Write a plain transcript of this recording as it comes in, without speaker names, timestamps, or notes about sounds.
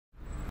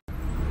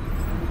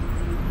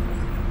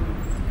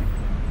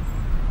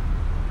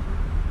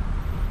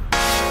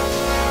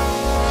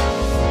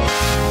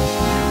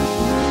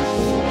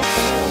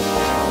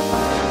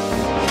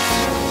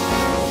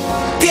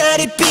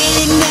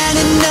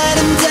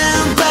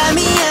아름다운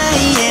밤이야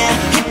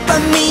yeah. 이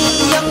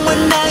밤이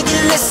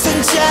영원하길래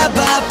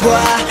손잡아봐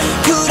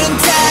푸른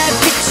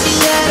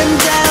달빛이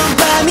아름다운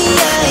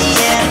밤이야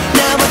yeah.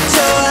 나와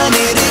저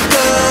하늘을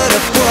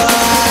걸어봐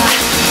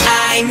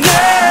I know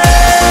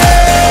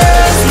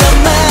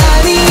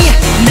너만이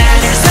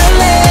나를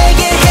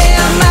설레게 해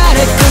I'm out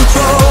of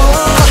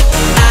control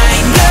I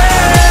know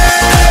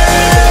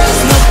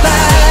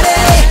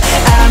nobody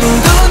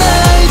아무도 널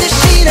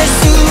대신할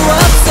수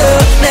없어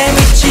날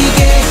미치게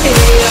해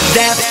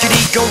Left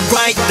그리고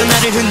right 너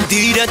나를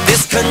흔들어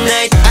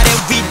disconnect 아래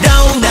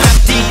위로 나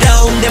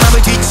앞뒤로 내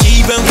맘을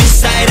뒤집어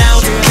inside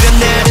out 그런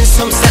나는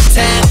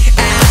솜사탕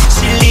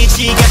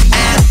질리지가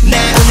않아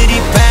오늘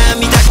이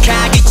밤이 다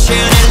가기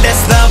전에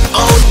Let's love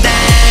all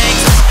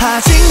night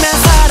아직 난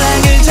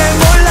사랑을 잘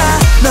몰라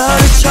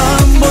너를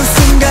처음 본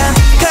순간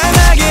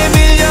강하게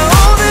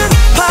밀려오는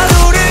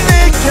파도를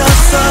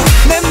느꼈어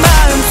내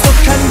마음속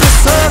한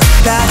구석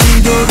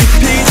다리도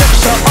깊이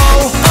적셔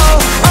oh oh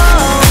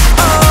oh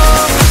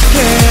oh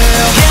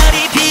yeah 별이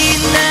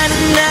빛나는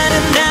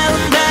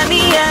아름다운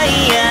밤이야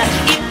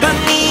이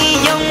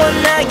밤이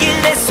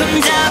영원하길래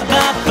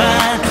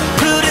손잡아봐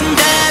푸른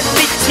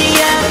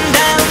달빛이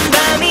아름다운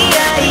밤이야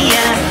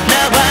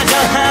나와 저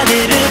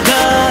하늘을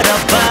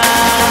걸어봐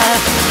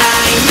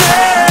I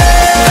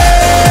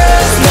know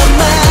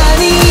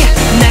너만이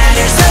나를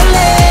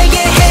설레게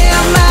해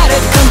I'm out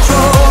of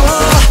control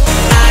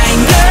I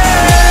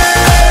know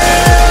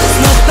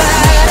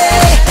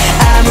nobody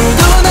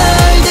아무도 널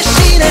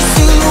대신할 수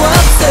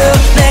없어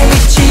날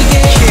미치게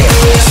해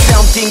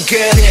Something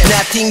good,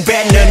 nothing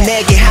bad 넌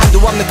내게 한도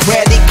없는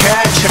credit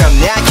card처럼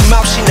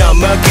아낌없이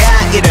넘어가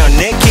이런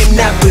느낌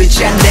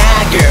나쁘지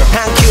않아 girl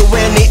한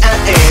큐에 네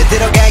안에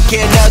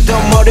들어갈게 너도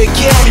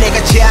모르게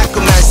내가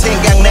자꾸만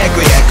생각날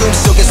거야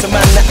꿈속에서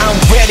만나 I'm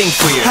waiting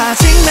for you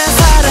아직 난